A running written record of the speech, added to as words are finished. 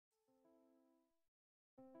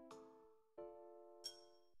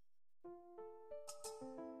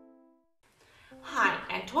Hi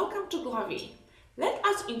and welcome to Glovii. Let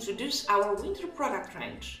us introduce our winter product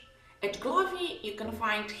range. At Glovii you can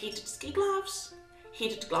find heated ski gloves,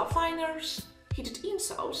 heated glove liners, heated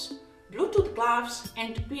insoles, Bluetooth gloves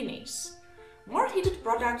and beanies. More heated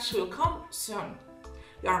products will come soon.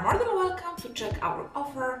 You are more than welcome to check our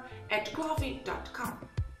offer at glovii.com.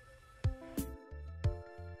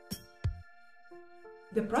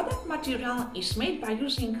 The product material is made by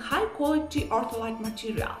using high-quality Ortholite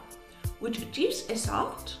material, which achieves a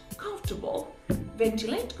soft, comfortable,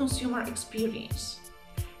 ventilate consumer experience.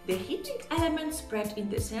 The heating element spread in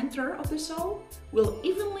the center of the sole will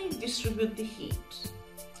evenly distribute the heat.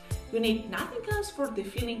 You need nothing else for the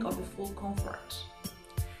feeling of a full comfort.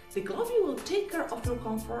 The Glovii will take care of your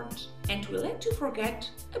comfort and will let you forget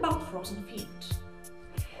about frozen feet.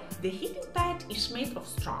 The heating pad is made of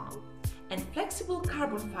strong and flexible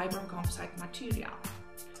carbon fiber composite material.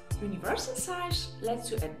 Universal size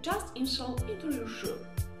lets you adjust insole into your shoe.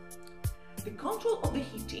 The control of the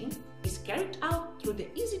heating is carried out through the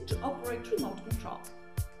easy-to-operate remote control.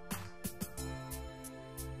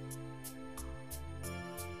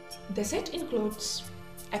 The set includes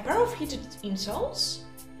a pair of heated insoles,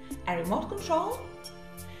 a remote control,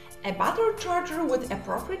 a battery charger with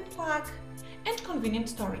appropriate plug, and convenient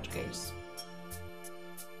storage case.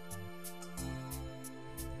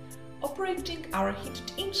 Operating our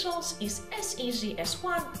heated insoles is as easy as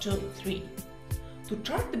 1, 2, 3. To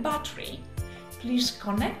charge the battery, please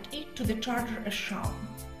connect it to the charger as shown.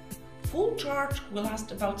 Full charge will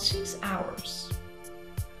last about 6 hours.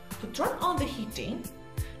 To turn on the heating,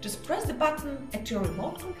 just press the button at your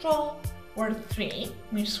remote control, where 3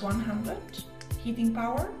 means 100 heating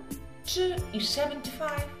power, 2 is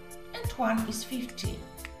 75 and 1 is 50.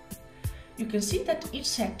 You can see that each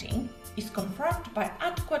setting is confirmed by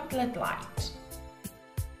adequate LED light.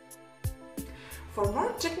 For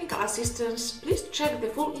more technical assistance, please check the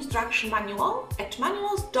full instruction manual at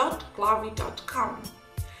manuals.glovii.com.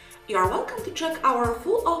 You are welcome to check our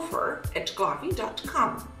full offer at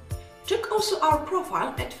glovii.com. Check also our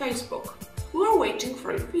profile at Facebook. We are waiting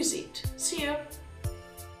for your visit. See you!